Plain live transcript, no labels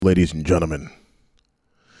Ladies and gentlemen,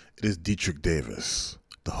 it is Deitrich Davis,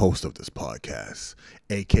 the host of this podcast,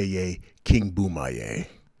 aka King Boomaye,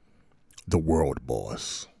 the world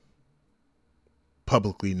boss,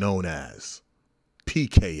 publicly known as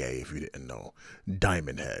PKA, if you didn't know,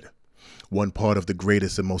 Diamond Head, one part of the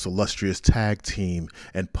greatest and most illustrious tag team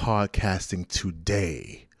and podcasting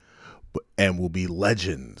today, and will be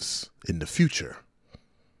legends in the future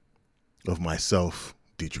of myself,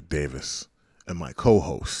 Deitrich Davis, and my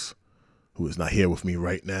co-host, who is not here with me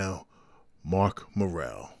right now, Mark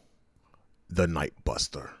Morrell, the Night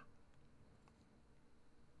Buster.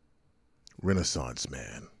 Renaissance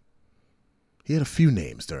Man. He had a few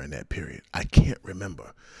names during that period. I can't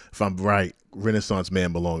remember. If I'm right, Renaissance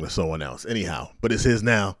Man belonged to someone else. Anyhow, but it's his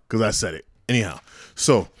now because I said it. Anyhow,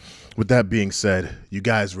 so with that being said, you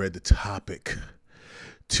guys read the topic.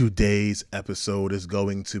 Today's episode is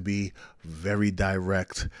going to be very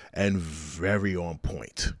direct and very on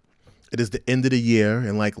point. It is the end of the year,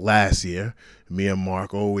 and like last year, me and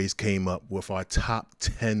Mark always came up with our top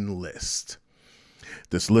 10 list.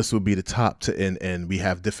 This list will be the top 10, and we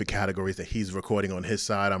have different categories that he's recording on his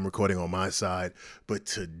side, I'm recording on my side. But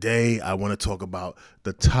today, I want to talk about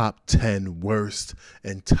the top 10 worst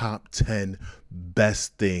and top 10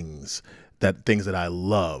 best things that I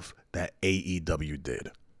love that AEW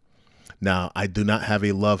did. Now, I do not have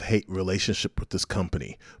a love-hate relationship with this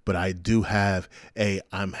company, but I do have a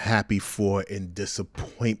I'm happy for and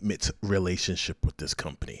disappointment relationship with this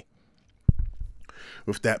company.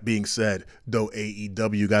 With that being said, though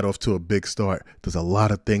AEW got off to a big start, there's a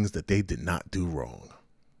lot of things that they did not do wrong.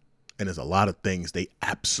 And there's a lot of things they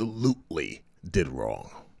absolutely did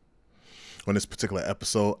wrong. On this particular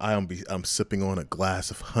episode, I'm sipping on a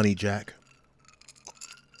glass of Honey Jack.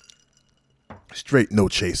 Straight no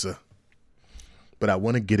chaser. But I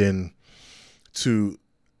want to get into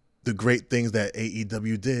the great things that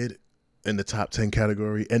AEW did in the top 10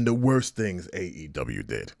 category and the worst things AEW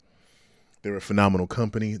did. They're a phenomenal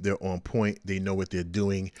company. They're on point. They know what they're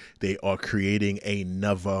doing. They are creating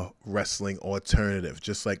another wrestling alternative,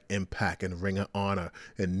 just like Impact and Ring of Honor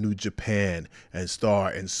and New Japan and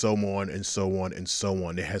Star and so on and so on and so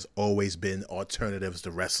on. There has always been alternatives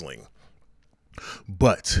to wrestling.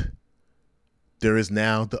 But there is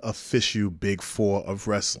now the official Big Four of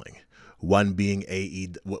wrestling. One being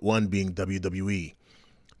WWE,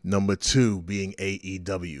 number 2 being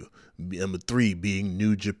AEW, number 3 being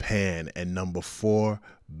New Japan, and number 4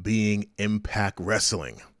 being Impact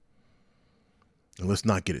Wrestling. And let's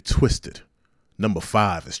not get it twisted. Number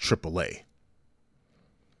 5 is AAA.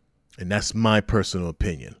 And that's my personal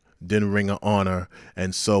opinion. Then Ring of Honor,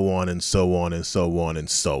 and so on and so on and so on and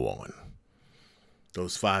so on.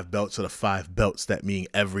 Those 5 belts are the 5 belts that mean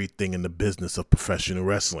everything in the business of professional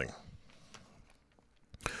wrestling.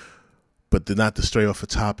 But not to stray off a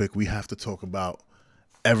topic, we have to talk about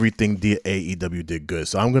everything AEW did good.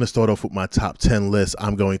 So I'm going to start off with my top 10 list.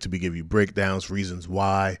 I'm going to be giving you breakdowns, reasons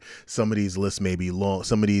why. Some of these lists may be long.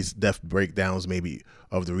 Some of these depth breakdowns may be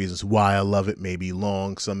of the reasons why I love it, may be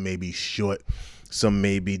long. Some may be short. Some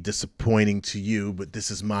may be disappointing to you, but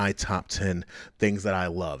this is my top 10 things that I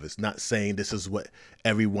love. It's not saying this is what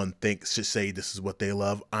everyone thinks should say this is what they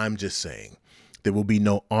love. I'm just saying there will be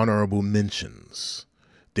no honorable mentions.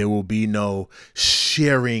 There will be no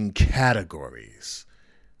sharing categories.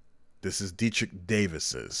 This is Deitrich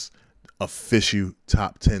Davis's official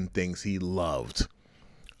top 10 things he loved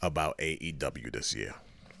about AEW this year.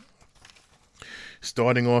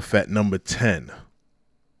 Starting off at number 10.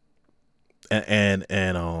 So at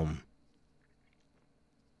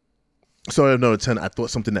number 10, I thought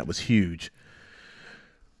something that was huge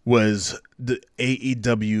was the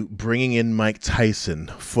AEW bringing in Mike Tyson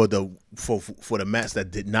for the match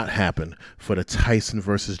that did not happen, for the Tyson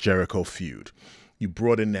versus Jericho feud. You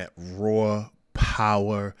brought in that raw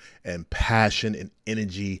power and passion and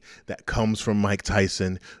energy that comes from Mike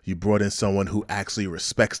Tyson. You brought in someone who actually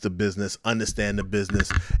respects the business, understands the business,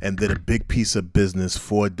 and did a big piece of business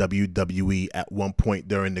for WWE at one point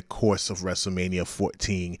during the course of WrestleMania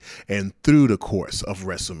 14 and through the course of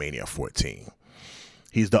WrestleMania 14.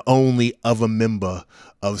 He's the only other member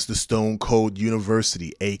of the Stone Cold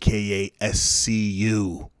University, aka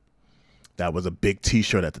SCU. That was a big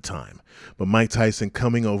t-shirt at the time. But Mike Tyson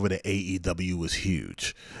coming over to AEW was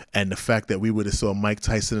huge. And the fact that we would have saw Mike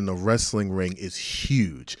Tyson in a wrestling ring is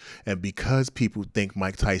huge. And because people think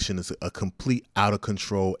Mike Tyson is a complete out of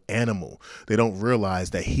control animal, they don't realize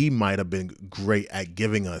that he might have been great at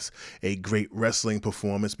giving us a great wrestling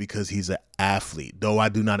performance because he's an athlete. Though I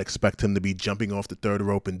do not expect him to be jumping off the third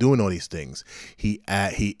rope and doing all these things, he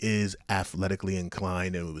is athletically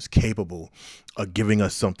inclined and was capable of giving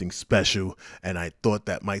us something special. And I thought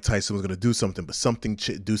that Mike Tyson was going to do something, but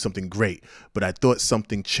do something great. But I thought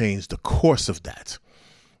something changed the course of that.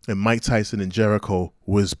 And Mike Tyson and Jericho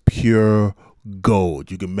was pure gold.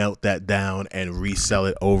 You can melt that down and resell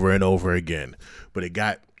it over and over again. But it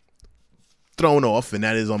got thrown off, and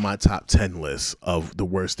that is on my top 10 list of the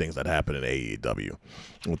worst things that happened in AEW,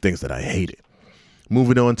 or things that I hated.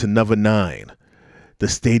 Moving on to number 9, the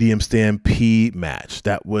Stadium Stampede match.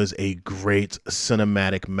 That was a great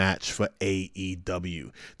cinematic match for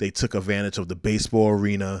AEW. They took advantage of the baseball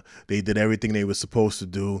arena. They did everything they were supposed to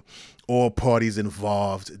do. All parties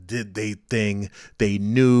involved did their thing. They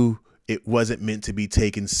knew it wasn't meant to be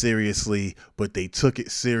taken seriously, but they took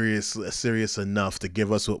it serious enough to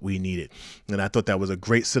give us what we needed. And I thought that was a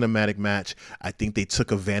great cinematic match. I think they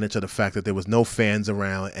took advantage of the fact that there was no fans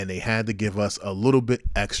around, and they had to give us a little bit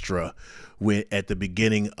extra at the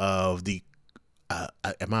beginning of the,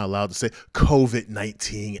 am I allowed to say,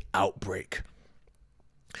 COVID-19 outbreak.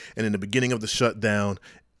 And in the beginning of the shutdown,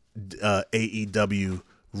 AEW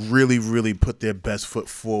really put their best foot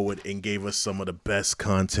forward and gave us some of the best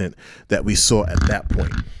content that we saw at that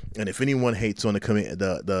point. And if anyone hates on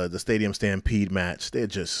the Stadium Stampede match, they're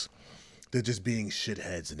just being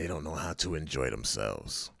shitheads and they don't know how to enjoy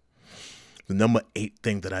themselves. The number 8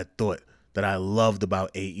 thing that I thought that I loved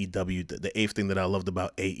about AEW, the 8th thing that I loved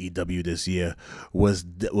about AEW this year was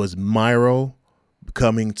Miro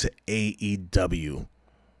coming to AEW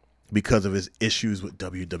because of his issues with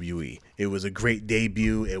WWE. It was a great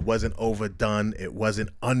debut. It wasn't overdone. It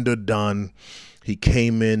wasn't underdone. He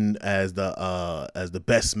came in as the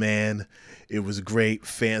best man. It was great.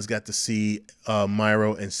 Fans got to see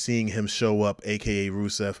Miro, and seeing him show up, aka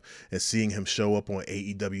Rusev, and seeing him show up on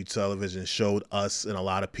AEW television showed us and a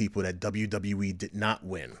lot of people that WWE did not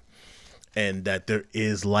win, and that there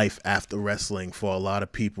is life after wrestling for a lot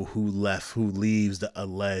of people who leaves the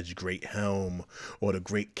alleged great helm or the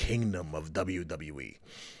great kingdom of WWE.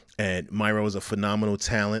 And Miro is a phenomenal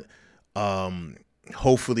talent.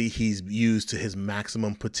 Hopefully he's used to his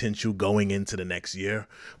maximum potential going into the next year.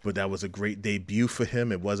 But that was a great debut for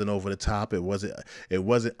him. It wasn't over the top. It wasn't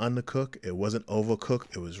undercooked. It wasn't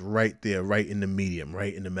overcooked. It was right there, right in the medium,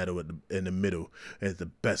 right in the middle. And it's the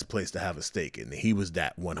best place to have a steak. And he was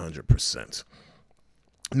that 100%.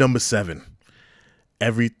 Number 7,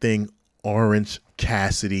 everything Orange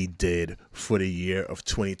Cassidy did for the year of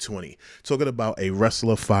 2020. Talking about a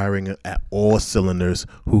wrestler firing at all cylinders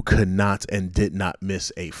who could not and did not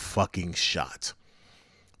miss a fucking shot.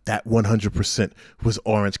 That 100% was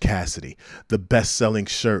Orange Cassidy. The best-selling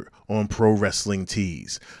shirt on Pro Wrestling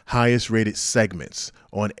Tees. Highest rated segments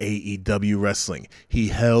on AEW Wrestling. He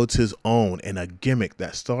held his own, and a gimmick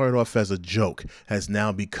that started off as a joke has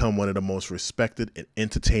now become one of the most respected and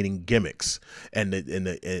entertaining gimmicks in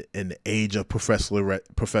the age of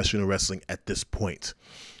professional wrestling at this point.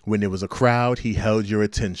 When there was a crowd, he held your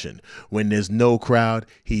attention. When there's no crowd,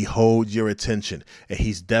 he holds your attention. And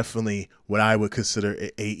he's definitely what I would consider an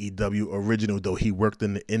AEW original, though he worked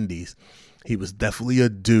in the indies. He was definitely a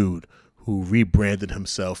dude who rebranded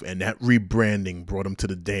himself, and that rebranding brought him to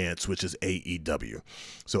the dance, which is AEW.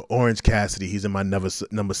 So Orange Cassidy, he's in my number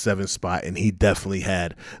 7 spot, and he definitely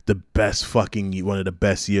had the best one of the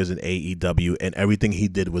best years in AEW, and everything he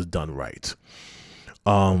did was done right.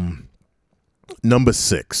 Number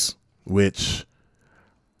 6, which,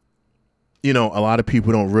 a lot of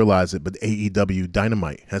people don't realize it, but AEW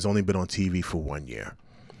Dynamite has only been on TV for 1 year.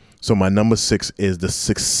 So my number 6 is the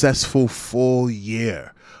successful full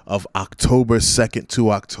year of October 2nd,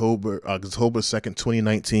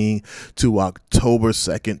 2019 to October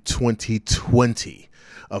 2nd, 2020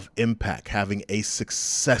 of Impact, having a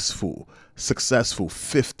successful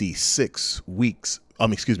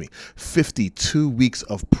 52 weeks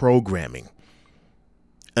of programming.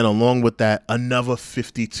 And along with that, another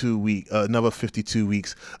 52 weeks of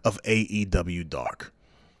AEW Dark.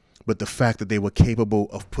 But the fact that they were capable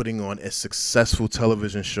of putting on a successful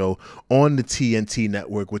television show on the TNT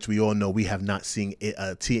network, which we all know we have not seen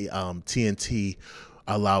TNT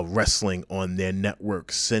allow wrestling on their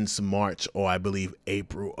network since March, or I believe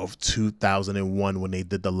April of 2001, when they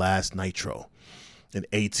did the last Nitro. And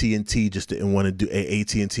AT&T just didn't want to do,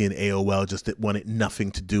 AT&T and AOL just wanted nothing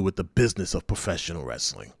to do with the business of professional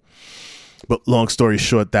wrestling. But long story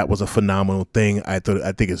short, that was a phenomenal thing. I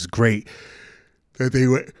think it's great that they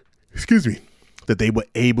were, that they were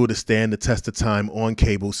able to stand the test of time on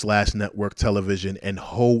cable/network television and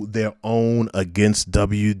hold their own against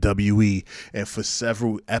WWE. And for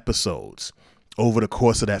several episodes, over the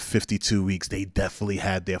course of that 52 weeks, they definitely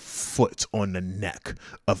had their foot on the neck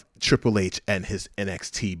of Triple H and his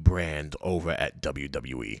NXT brand over at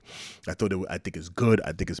WWE. I think it's good.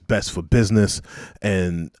 I think it's best for business,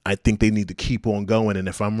 and I think they need to keep on going. And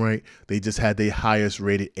if I'm right, they just had their highest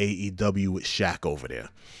rated AEW with Shaq over there,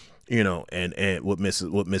 and with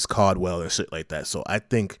Miss Cardwell and shit like that. So I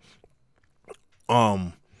think,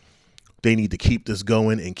 they need to keep this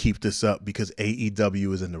going and keep this up, because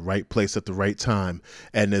AEW is in the right place at the right time,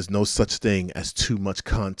 and there's no such thing as too much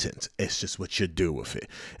content. It's just what you do with it.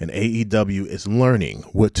 And AEW is learning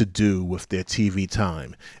what to do with their TV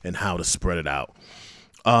time and how to spread it out.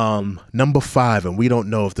 Number 5, and we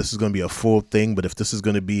don't know if this is going to be a full thing, but if this is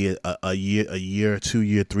going to be a year, 2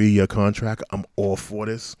 year, 3 year contract, I'm all for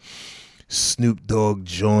this. Snoop Dogg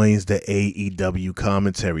joins the AEW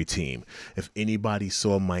commentary team. If anybody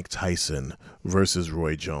saw Mike Tyson versus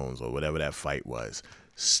Roy Jones or whatever that fight was,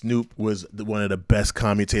 Snoop was one of the best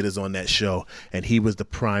commentators on that show, and he was the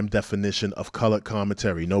prime definition of colored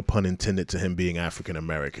commentary. No pun intended to him being African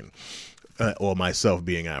American, or myself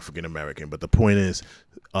being African American. But the point is,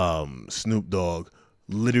 Snoop Dogg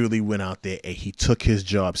literally went out there and he took his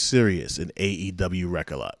job serious, and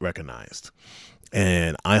AEW recognized.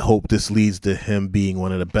 And I hope this leads to him being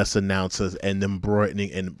one of the best announcers, and them broadening,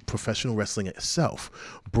 in professional wrestling itself,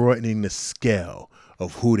 broadening the scale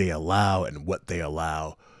of who they allow and what they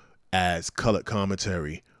allow as colored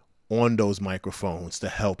commentary on those microphones to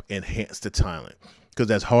help enhance the talent.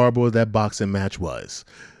 Because as horrible as that boxing match was,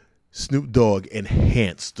 Snoop Dogg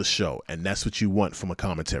enhanced the show, and that's what you want from a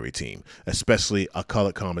commentary team, especially a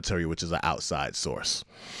colored commentary, which is an outside source.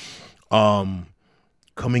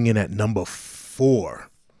 Coming in at number 4,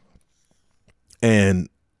 and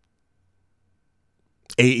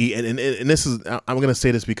and this is, I'm going to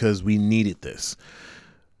say this because we needed this,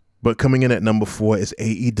 but coming in at number 4 is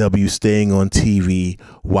AEW staying on TV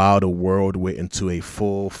while the world went into a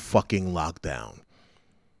full fucking lockdown.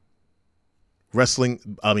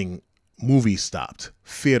 Movies stopped,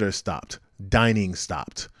 theater stopped, dining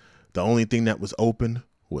stopped. The only thing that was open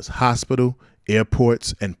was hospital,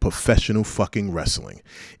 airports, and professional fucking wrestling.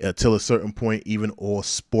 Until a certain point, even all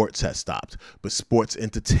sports had stopped. But sports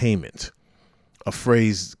entertainment, a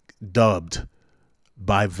phrase dubbed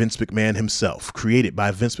by Vince McMahon himself, created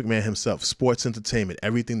by Vince McMahon himself, sports entertainment,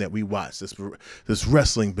 everything that we watch, this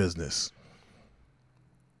wrestling business,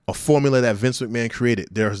 a formula that Vince McMahon created.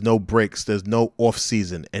 There's no breaks, there's no off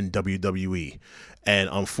season in WWE, and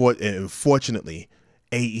unfortunately,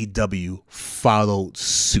 AEW followed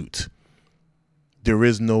suit. There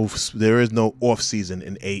is no off season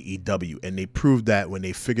in AEW, and they proved that when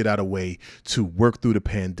they figured out a way to work through the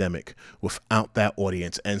pandemic without that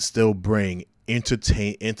audience and still bring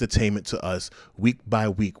entertainment to us week by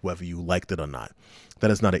week, whether you liked it or not.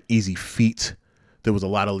 That is not an easy feat. There was a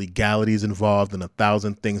lot of legalities involved and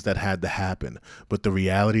 1,000 things that had to happen. But the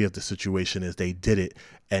reality of the situation is they did it,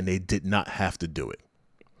 and they did not have to do it.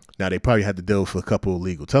 Now, they probably had to deal with a couple of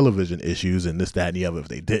legal television issues and this, that, and the other if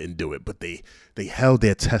they didn't do it. But they held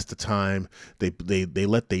their test of time. They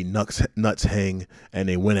let their nuts hang, and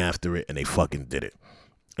they went after it, and they fucking did it.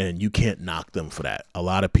 And you can't knock them for that. A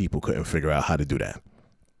lot of people couldn't figure out how to do that.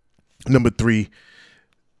 Number 3,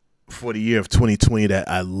 for the year of 2020, that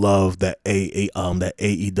I love that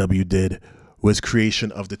AEW did, was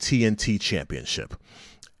creation of the TNT Championship.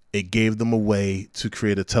 It gave them a way to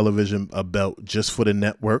create a belt just for the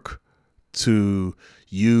network to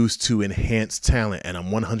use to enhance talent. And I'm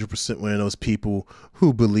 100% one of those people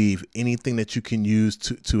who believe anything that you can use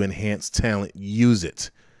to enhance talent, use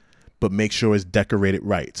it, but make sure it's decorated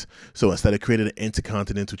right. So instead of creating an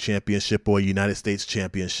Intercontinental Championship or a United States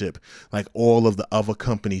Championship, like all of the other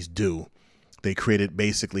companies do, they created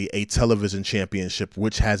basically a television championship,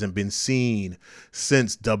 which hasn't been seen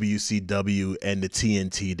since WCW and the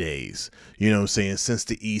TNT days. You know what I'm saying? Since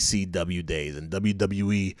the ECW days. And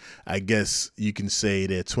WWE, I guess you can say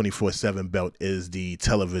their 24/7 belt is the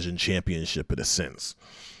television championship in a sense.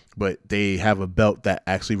 But they have a belt that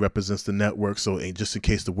actually represents the network. So just in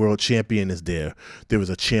case the world champion is there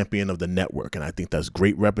was a champion of the network. And I think that's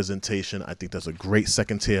great representation. I think that's a great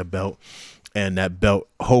second tier belt. And that belt,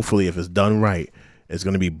 hopefully, if it's done right, is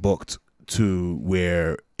going to be booked to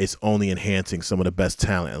where it's only enhancing some of the best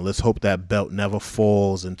talent. And let's hope that belt never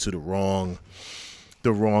falls into the wrong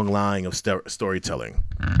line of storytelling.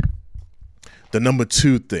 The number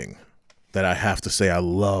 2 thing that I have to say I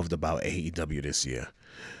loved about AEW this year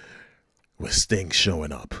was Sting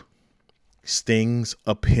showing up. Sting's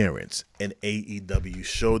appearance in AEW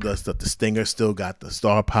showed us that the Stinger still got the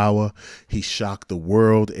star power. He shocked the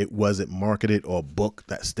world. It wasn't marketed or booked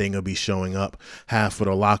that Sting would be showing up. Half of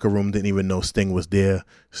the locker room didn't even know Sting was there.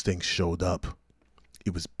 Sting showed up.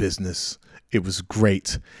 It was business. It was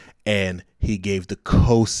great. And he gave the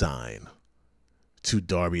cosign to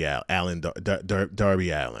Darby Allin,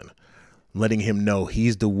 letting him know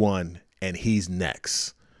he's the one and he's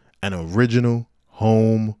next. An original,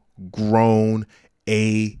 homegrown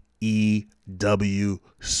AEW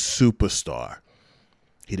superstar.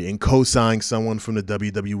 He didn't co-sign someone from the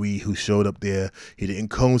WWE who showed up there. He didn't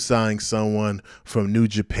co-sign someone from New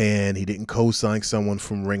Japan. He didn't co-sign someone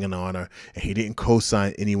from Ring of Honor. And he didn't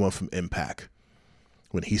co-sign anyone from Impact.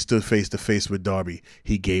 When he stood face to face with Darby,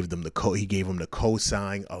 he gave him the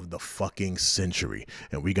co-sign of the fucking century.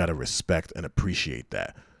 And we got to respect and appreciate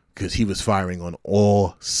that, because he was firing on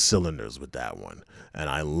all cylinders with that one. And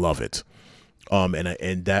I love it.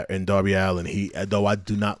 And Darby Allin, though I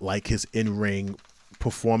do not like his in-ring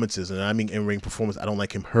performances, and I mean in-ring performance, I don't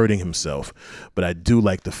like him hurting himself, but I do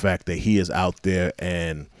like the fact that he is out there,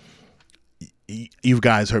 and you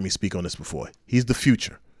guys heard me speak on this before. He's the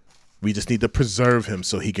future. We just need to preserve him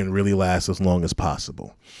so he can really last as long as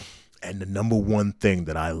possible. And the number one thing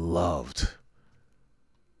that I loved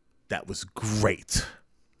that was great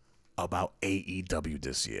about AEW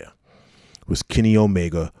this year was Kenny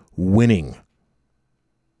Omega winning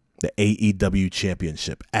the AEW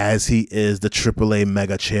championship as he is the AAA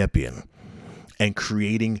mega champion, and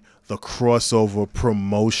creating the crossover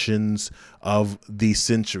promotions of the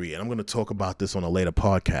century. And I'm going to talk about this on a later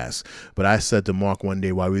podcast, but I said to Mark one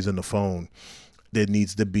day while he was on the phone,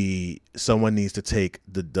 someone needs to take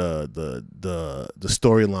the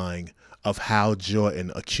storyline of Hal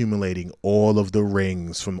Jordan accumulating all of the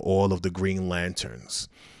rings from all of the Green Lanterns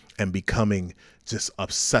and becoming just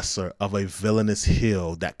obsessor of a villainous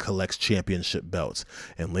heel that collects championship belts.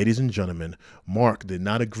 And ladies and gentlemen, Mark did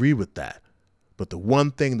not agree with that. But the one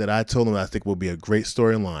thing that I told him I think will be a great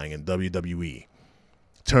storyline in WWE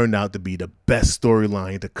turned out to be the best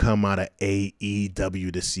storyline to come out of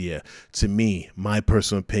AEW this year. To me, my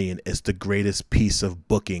personal opinion, it's the greatest piece of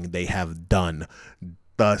booking they have done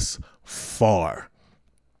thus far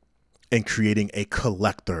in creating a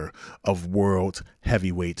collector of world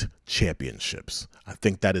heavyweight championships. I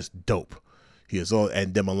think that is dope.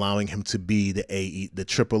 And them allowing him to be the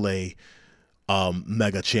AAA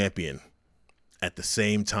mega champion at the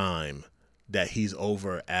same time that he's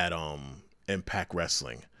over at Impact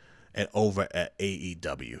Wrestling and over at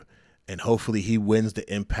AEW. And hopefully he wins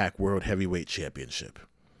the Impact World Heavyweight Championship.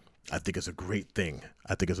 I think it's a great thing.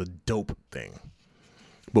 I think it's a dope thing.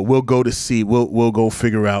 But we'll go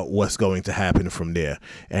figure out what's going to happen from there.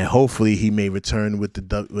 And hopefully he may return with the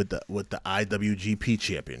IWGP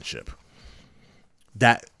Championship.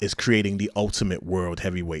 That is creating the ultimate world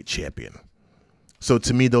heavyweight champion. So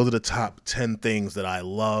to me, those are the top 10 things that I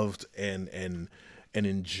loved and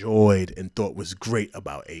enjoyed and thought was great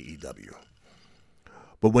about AEW.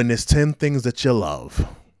 But when there's 10 things that you love,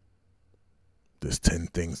 there's 10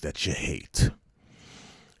 things that you hate.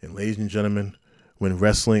 And ladies and gentlemen, when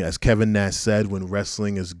wrestling, as Kevin Nash said, when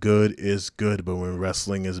wrestling is good, but when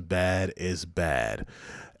wrestling is bad, is bad.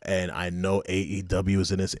 And I know AEW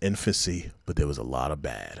is in its infancy, but there was a lot of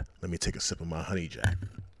bad. Let me take a sip of my honey jack.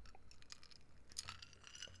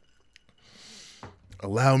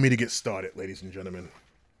 Allow me to get started, ladies and gentlemen,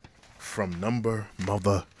 from number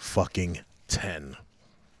motherfucking 10.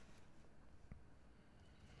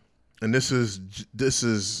 And this is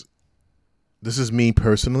me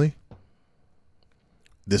personally.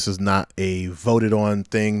 This is not a voted on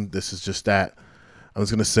thing. This is just that. I was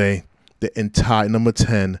going to say the entire number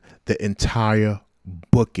 10, the entire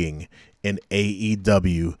booking in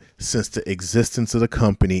AEW since the existence of the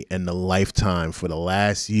company and the lifetime for the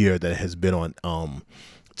last year that has been on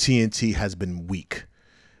TNT has been weak.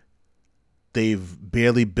 They've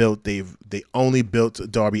barely built. They only built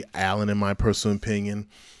Darby Allin, in my personal opinion.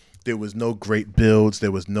 There was no great builds.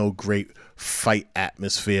 There was no great fight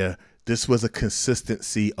atmosphere. This was a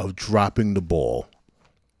consistency of dropping the ball.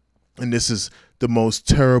 And this is the most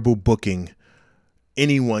terrible booking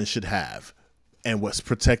anyone should have. And what's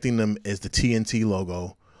protecting them is the TNT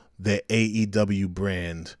logo, their AEW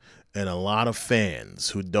brand, and a lot of fans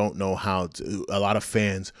who don't know a lot of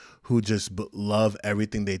fans who just love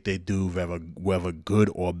everything that they do, whether good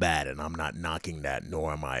or bad. And I'm not knocking that,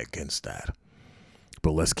 nor am I against that.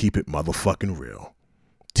 But let's keep it motherfucking real.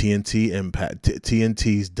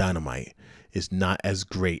 TNT's Dynamite is not as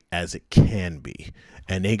great as it can be.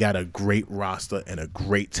 And they got a great roster and a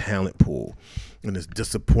great talent pool. And it's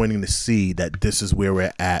disappointing to see that this is where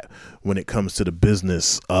we're at when it comes to the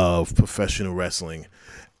business of professional wrestling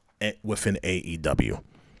within AEW.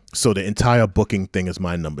 So the entire booking thing is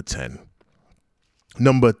my number 10.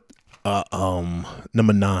 Number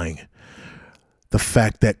 9. The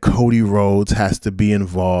fact that Cody Rhodes has to be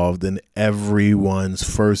involved in everyone's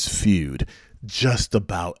first feud. Just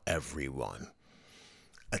about everyone.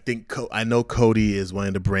 I know Cody is one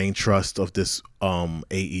of the brain trust of this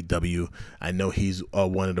AEW. I know he's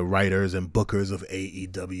one of the writers and bookers of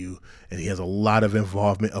AEW, and he has a lot of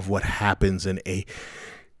involvement of what happens in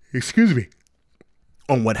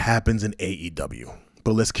what happens in AEW.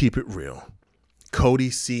 But let's keep it real. Cody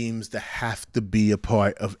seems to have to be a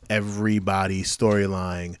part of everybody's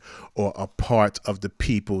storyline or a part of the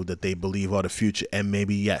people that they believe are the future. And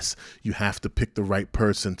maybe, yes, you have to pick the right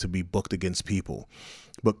person to be booked against people.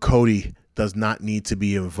 But Cody does not need to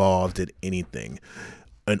be involved in anything.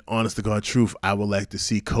 And honest to God truth, I would like to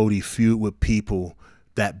see Cody feud with people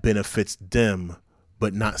that benefits them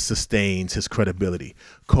but not sustains his credibility.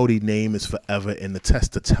 Cody's name is forever in the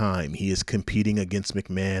test of time. He is competing against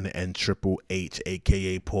McMahon and Triple H,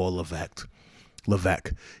 a.k.a. Paul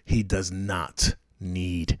Levesque. He does not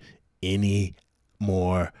need any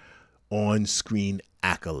more on-screen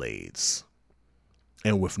accolades.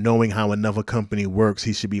 And with knowing how another company works,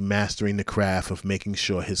 he should be mastering the craft of making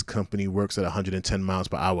sure his company works at 110 miles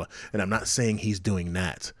per hour. And I'm not saying he's doing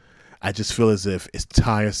that. I just feel as if it's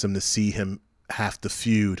tiresome to see him have to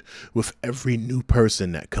feud with every new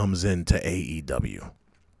person that comes into AEW.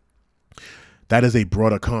 That is a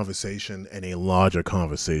broader conversation and a larger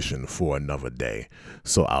conversation for another day.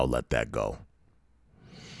 So I'll let that go.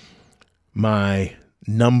 My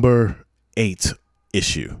number 8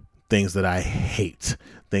 issue. Things that I hate,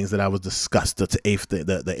 things that I was disgusted. The eighth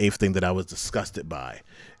thing that I was disgusted by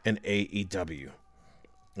in AEW,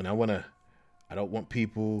 and I don't want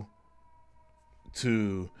people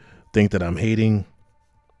to think that I'm hating.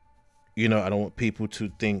 I don't want people to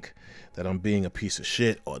think that I'm being a piece of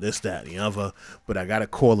shit or this, that, and the other. But I gotta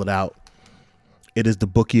call it out. It is the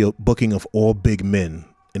booking of all big men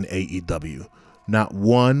in AEW. Not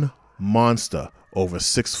one monster over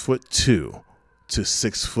 6'2" to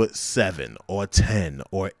 6'7" or 10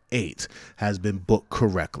 or 8 has been booked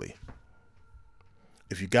correctly.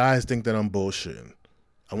 If you guys think that I'm bullshitting,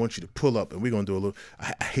 I want you to pull up and we're gonna do a little.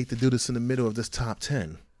 I hate to do this in the middle of this top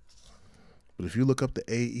 10, but if you look up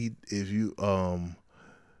if you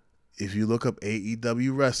look up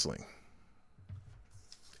AEW wrestling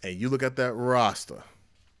and you look at that roster,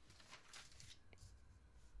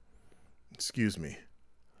 if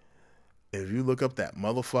you look up that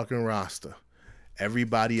motherfucking roster.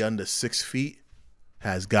 Everybody under 6 feet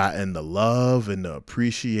has gotten the love and the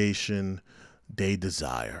appreciation they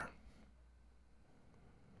desire.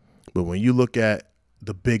 But when you look at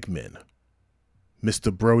the big men,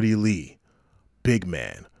 Mr. Brody Lee, big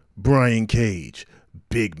man. Brian Cage,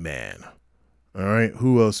 big man. All right,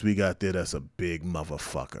 who else we got there that's a big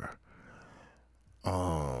motherfucker?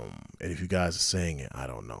 And if you guys are saying it, I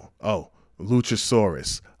don't know. Oh,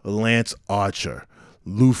 Luchasaurus, Lance Archer,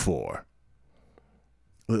 Luthor.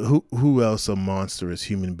 Who else are monstrous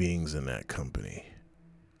human beings in that company?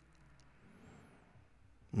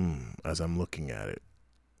 As I'm looking at it,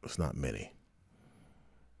 it's not many.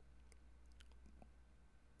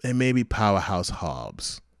 And maybe Powerhouse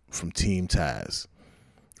Hobbs from Team Taz.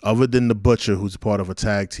 Other than the Butcher, who's part of a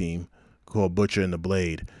tag team called Butcher and the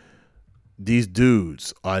Blade, these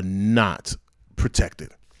dudes are not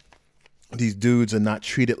protected. These dudes are not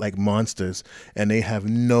treated like monsters, and they have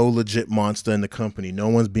no legit monster in the company. No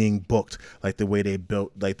one's being booked like the way they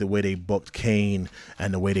booked Kane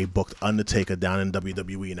and the way they booked Undertaker down in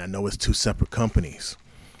WWE. And I know it's 2 separate companies,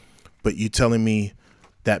 but you telling me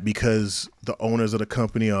that because the owners of the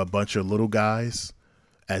company are a bunch of little guys,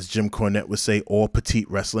 as Jim Cornette would say, all petite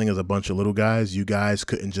wrestling is a bunch of little guys, you guys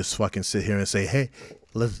couldn't just fucking sit here and say, hey,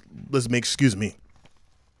 let's make sure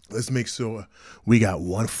we got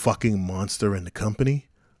one fucking monster in the company.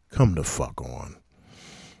 Come the fuck on.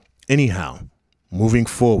 Anyhow, moving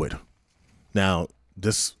forward. Now,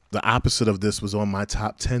 the opposite of this was on my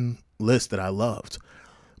top 10 list that I loved.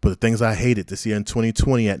 But the things I hated this year in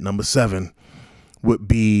 2020 at number 7 would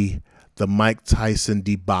be the Mike Tyson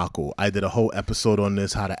debacle. I did a whole episode on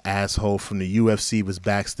this, how the asshole from the UFC was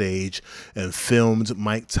backstage and filmed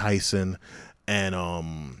Mike Tyson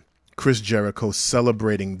and Chris Jericho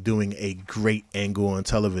celebrating doing a great angle on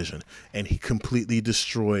television, and he completely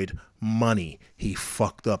destroyed money. He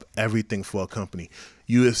fucked up everything for a company.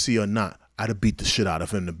 UFC or not, I'd have beat the shit out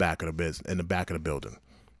of him in the back of the building.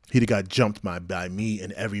 He'd have got jumped by me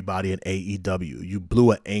and everybody in AEW. You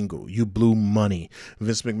blew an angle. You blew money.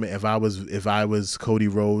 Vince McMahon. If I was Cody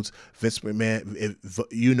Rhodes, Vince McMahon.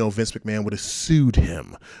 Vince McMahon would have sued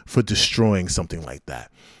him for destroying something like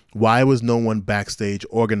that. Why was no one backstage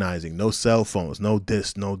organizing? No cell phones. No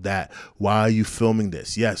this. No that. Why are you filming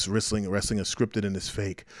this? Yes, wrestling is scripted and it's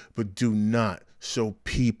fake, but do not show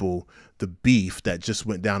people the beef that just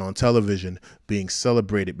went down on television being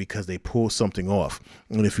celebrated because they pulled something off.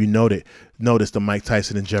 And if you notice the Mike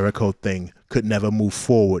Tyson and Jericho thing could never move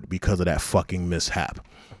forward because of that fucking mishap.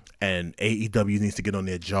 And AEW needs to get on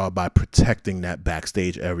their job by protecting that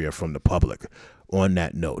backstage area from the public. On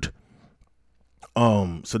that note,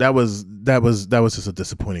 so that was just a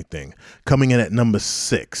disappointing thing. Coming in at number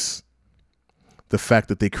 6. The fact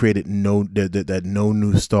that they created that no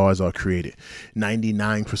new stars are created.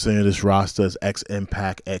 99% of this roster is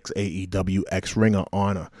ex-Impact, ex-AEW, ex-Ring of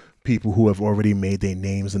Honor. People who have already made their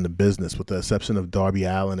names in the business, with the exception of Darby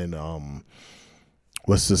Allin and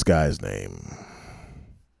what's this guy's name?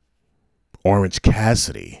 Orange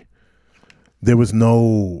Cassidy. There was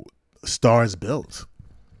no stars built.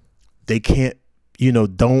 They can't,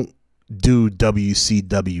 don't do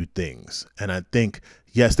WCW things. And I think,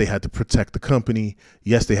 yes, they had to protect the company.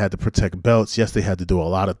 Yes, they had to protect belts. Yes, they had to do a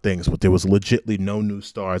lot of things, but there was legitimately no new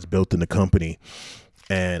stars built in the company.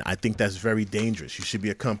 And I think that's very dangerous. You should be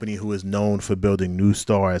a company who is known for building new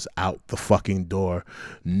stars out the fucking door,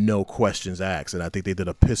 no questions asked. And I think they did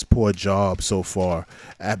a piss poor job so far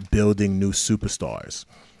at building new superstars.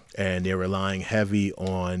 And they're relying heavy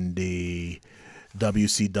on the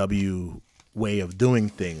WCW way of doing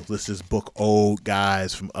things. Let's just book old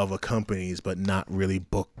guys from other companies, but not really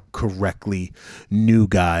book correctly new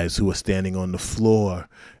guys who are standing on the floor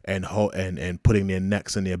and putting their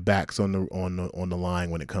necks and their backs on the line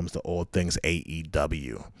when it comes to all things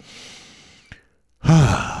AEW.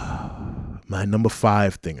 My number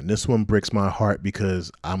 5 thing, and this one breaks my heart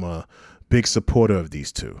because I'm a big supporter of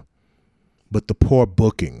these two. But the poor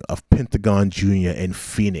booking of Pentagon Jr. and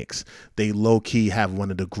Phoenix. They low-key have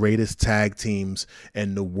one of the greatest tag teams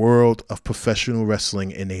in the world of professional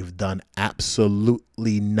wrestling, and they've done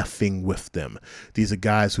absolutely nothing with them. These are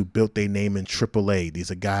guys who built their name in AAA.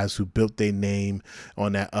 These are guys who built their name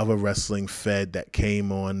on that other wrestling fed that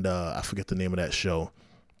came on I forget the name of that show,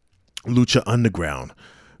 Lucha Underground.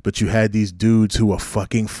 But you had these dudes who are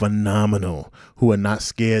fucking phenomenal, who are not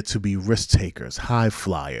scared to be risk takers, high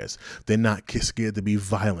flyers. They're not scared to be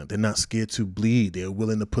violent. They're not scared to bleed. They're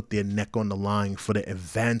willing to put their neck on the line for the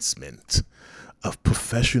advancement of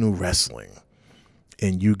professional wrestling.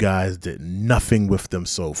 And you guys did nothing with them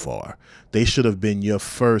so far. They should have been your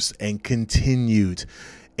first and continued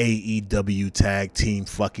AEW tag team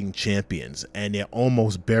fucking champions. And they're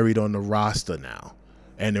almost buried on the roster now.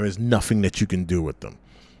 And there is nothing that you can do with them.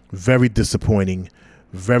 Very disappointing,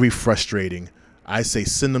 very frustrating. I say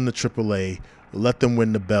send them to AAA, let them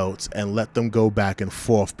win the belts, and let them go back and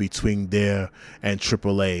forth between there and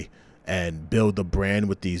AAA and build a brand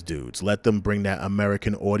with these dudes. Let them bring that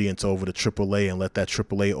American audience over to AAA and let that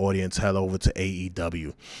AAA audience head over to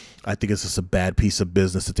AEW. I think it's just a bad piece of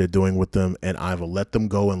business that they're doing with them, and either let them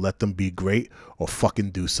go and let them be great or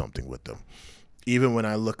fucking do something with them. Even when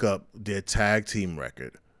I look up their tag team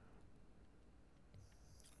record,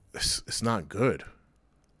 it's not good.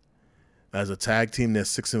 As a tag team, they're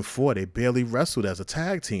 6-4. They barely wrestled as a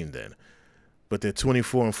tag team then. But they're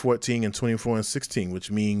 24-14 and 24-16,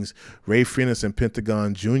 which means Ray Phoenix and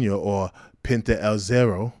Pentagon Jr., or Penta El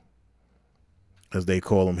Zero, as they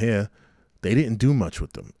call them here, they didn't do much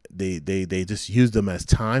with them. They just used them as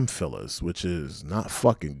time fillers, which is not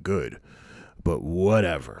fucking good. But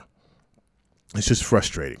whatever. It's just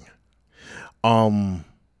frustrating.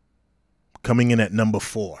 Coming in at number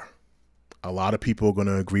 4. A lot of people are going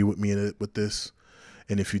to agree with me with this.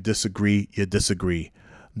 And if you disagree, you disagree.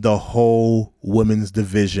 The whole women's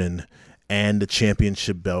division and the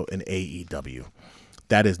championship belt in AEW.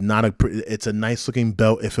 That is not it's a nice looking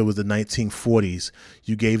belt. If it was the 1940s,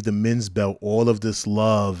 you gave the men's belt all of this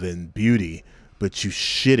love and beauty, but you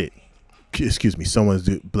shit it. Excuse me, someone's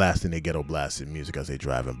blasting their ghetto blasted music as they're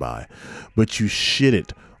driving by. But you shit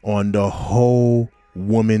it on the whole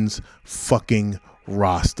women's fucking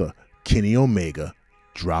roster. Kenny Omega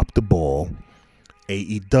dropped the ball.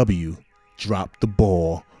 AEW dropped the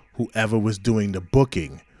ball. Whoever was doing the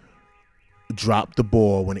booking dropped the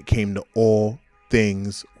ball when it came to all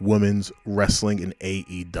things women's wrestling in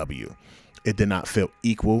AEW. It did not feel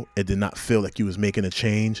equal. It did not feel like you was making a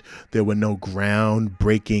change. There were no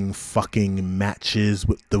groundbreaking fucking matches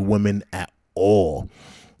with the women at all.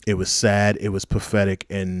 It was sad. It was pathetic.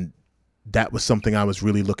 And That was something I was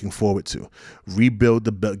really looking forward to. Rebuild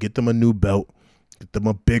the belt, get them a new belt, get them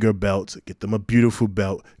a bigger belt, get them a beautiful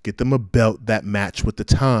belt, get them a belt that match with the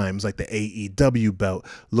times, like the AEW belt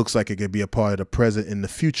looks like it could be a part of the present and the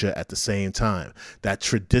future at the same time. That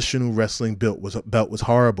traditional wrestling belt was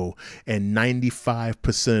horrible, and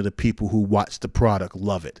 95% of the people who watch the product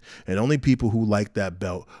love it. And only people who like that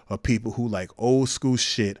belt are people who like old school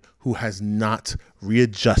shit, who has not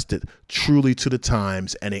readjusted truly to the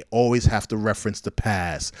times, and they always have to reference the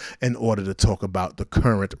past in order to talk about the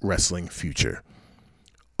current wrestling future.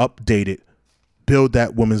 Update it, build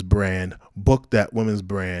that women's brand, book that women's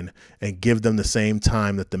brand, and give them the same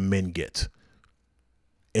time that the men get.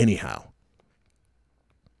 Anyhow,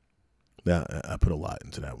 now I put a lot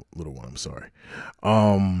into that little one. I'm sorry.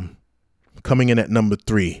 Coming in at number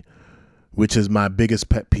 3, which is my biggest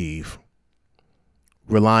pet peeve,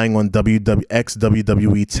 relying on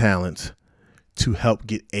ex-WWE talent to help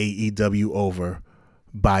get AEW over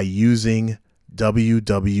by using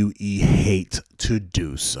WWE hate to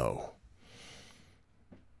do so.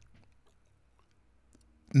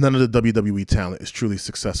 None of the WWE talent is truly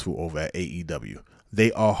successful over at AEW.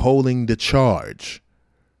 They are holding the charge.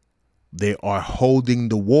 They are holding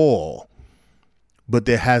the wall. But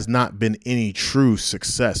there has not been any true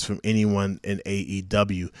success from anyone in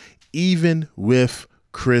AEW, even with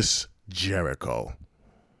Chris Jericho.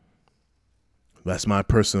 That's my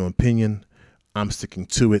personal opinion. I'm sticking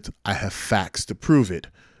to it. I have facts to prove it.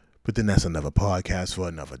 But then that's another podcast for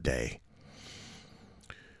another day.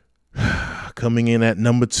 Coming in at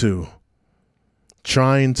number 2,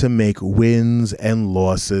 trying to make wins and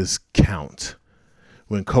losses count.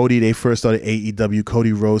 When they first started AEW,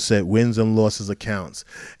 Cody Rhodes said wins and losses accounts.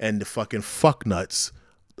 And the fucking fucknuts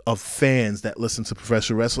of fans that listen to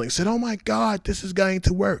professional wrestling said, oh my God, this is going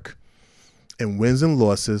to work. And wins and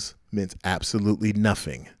losses meant absolutely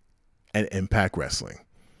nothing at Impact Wrestling.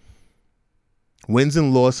 Wins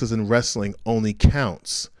and losses in wrestling only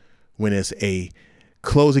counts when it's a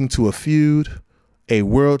closing to a feud, a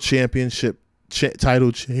world championship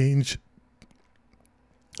title change,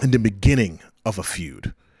 and the beginning of a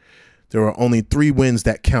feud. There are only 3 wins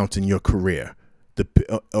that count in your career,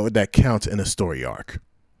 that count in a story arc.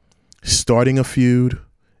 Starting a feud,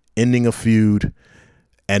 ending a feud,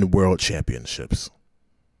 and world championships.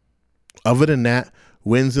 Other than that,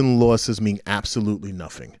 wins and losses mean absolutely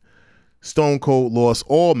nothing. Stone Cold lost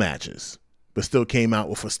all matches, but still came out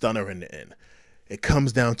with a stunner in the end. It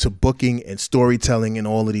comes down to booking and storytelling and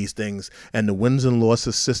all of these things. And the wins and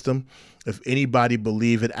losses system, if anybody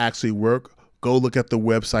believe it actually work, go look at the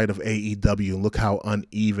website of AEW and look how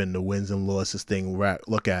uneven the wins and losses thing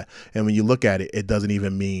look at. And when you look at it, it doesn't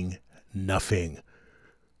even mean nothing.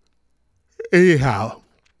 Anyhow,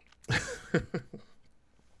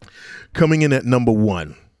 coming in at number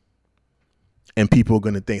 1, and people are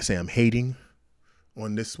going to say I'm hating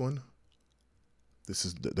on this one. This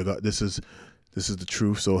is the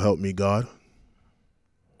truth, so help me God.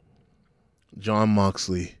 Jon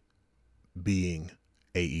Moxley being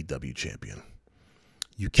AEW champion.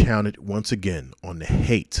 You counted once again on the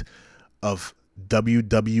hate of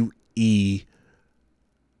WWE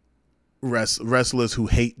wrestlers who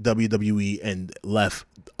hate WWE and left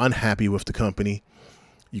unhappy with the company.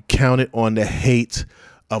 You counted on the hate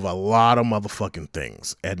of a lot of motherfucking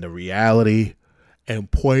things. And the reality and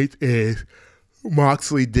point is,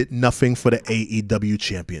 Moxley did nothing for the AEW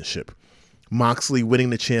championship. Moxley winning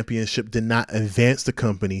the championship did not advance the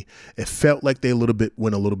company. It felt like they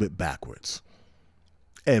went a little bit backwards.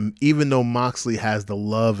 And even though Moxley has the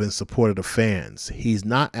love and support of the fans, he's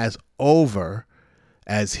not as over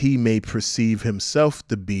as he may perceive himself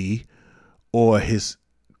to be, or his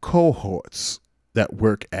cohorts that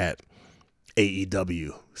work at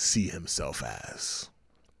AEW see himself as.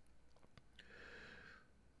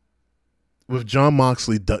 With Jon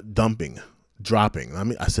Moxley dropping. I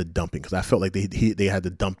mean, I said dumping because I felt like he had to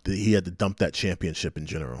dump that championship in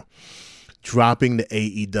general. Dropping the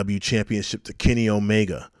AEW championship to Kenny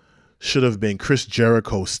Omega should have been Chris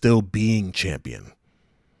Jericho still being champion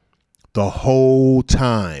the whole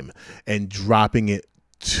time, and dropping it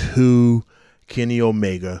to Kenny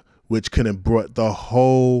Omega, which could have brought the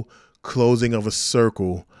whole closing of a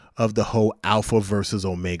circle of the whole Alpha versus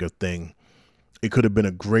Omega thing. It could have been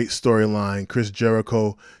a great storyline. Chris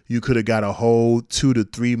Jericho, you could have got a whole 2 to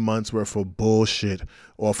 3 months worth of bullshit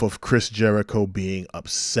off of Chris Jericho being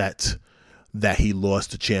upset that he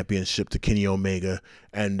lost the championship to Kenny Omega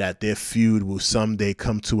and that their feud will someday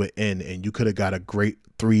come to an end. And you could have got a great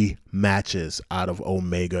 3 matches out of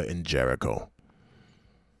Omega and Jericho.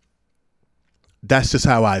 That's just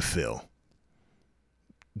how I feel.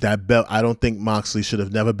 That belt, I don't think Moxley should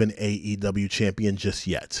have never been AEW champion just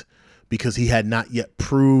yet, because he had not yet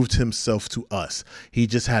proved himself to us. He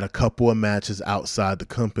just had a couple of matches outside the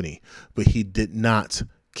company, but he did not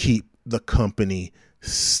keep the company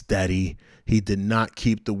steady. He did not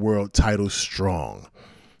keep the world title strong.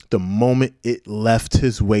 The moment it left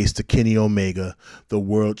his waist to Kenny Omega, the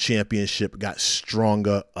world championship got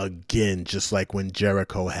stronger again, just like when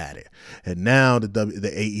Jericho had it. And now the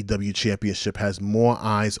AEW championship has more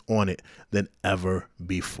eyes on it than ever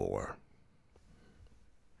before.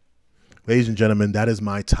 Ladies and gentlemen, that is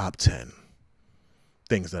my top 10.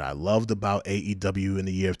 Things that I loved about AEW in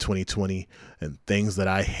the year of 2020 and things that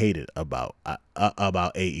I hated about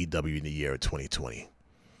AEW in the year of 2020.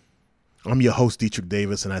 I'm your host, Deitrich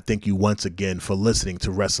Davis, and I thank you once again for listening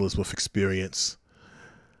to Wrestlers with Experience.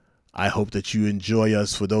 I hope that you enjoy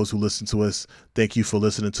us. For those who listen to us, thank you for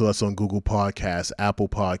listening to us on Google Podcasts, Apple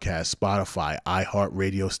Podcasts, Spotify,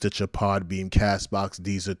 iHeartRadio, Stitcher, Podbeam, Castbox,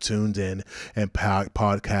 Deezer, Tuned In, and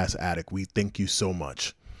Podcast Addict. We thank you so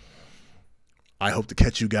much. I hope to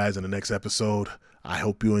catch you guys in the next episode. I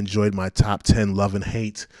hope you enjoyed my top 10 love and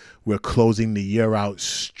hate. We're closing the year out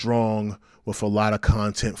strong with a lot of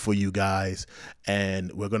content for you guys,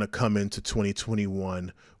 and we're going to come into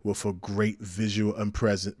 2021 with a great visual and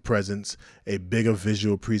presence, a bigger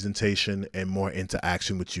visual presentation, and more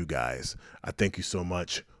interaction with you guys. I thank you so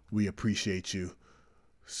much. We appreciate you.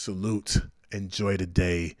 Salute. Enjoy the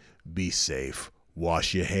day. Be safe.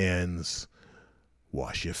 Wash your hands.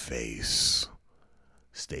 Wash your face.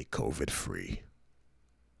 Stay COVID free.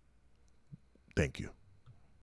 Thank you.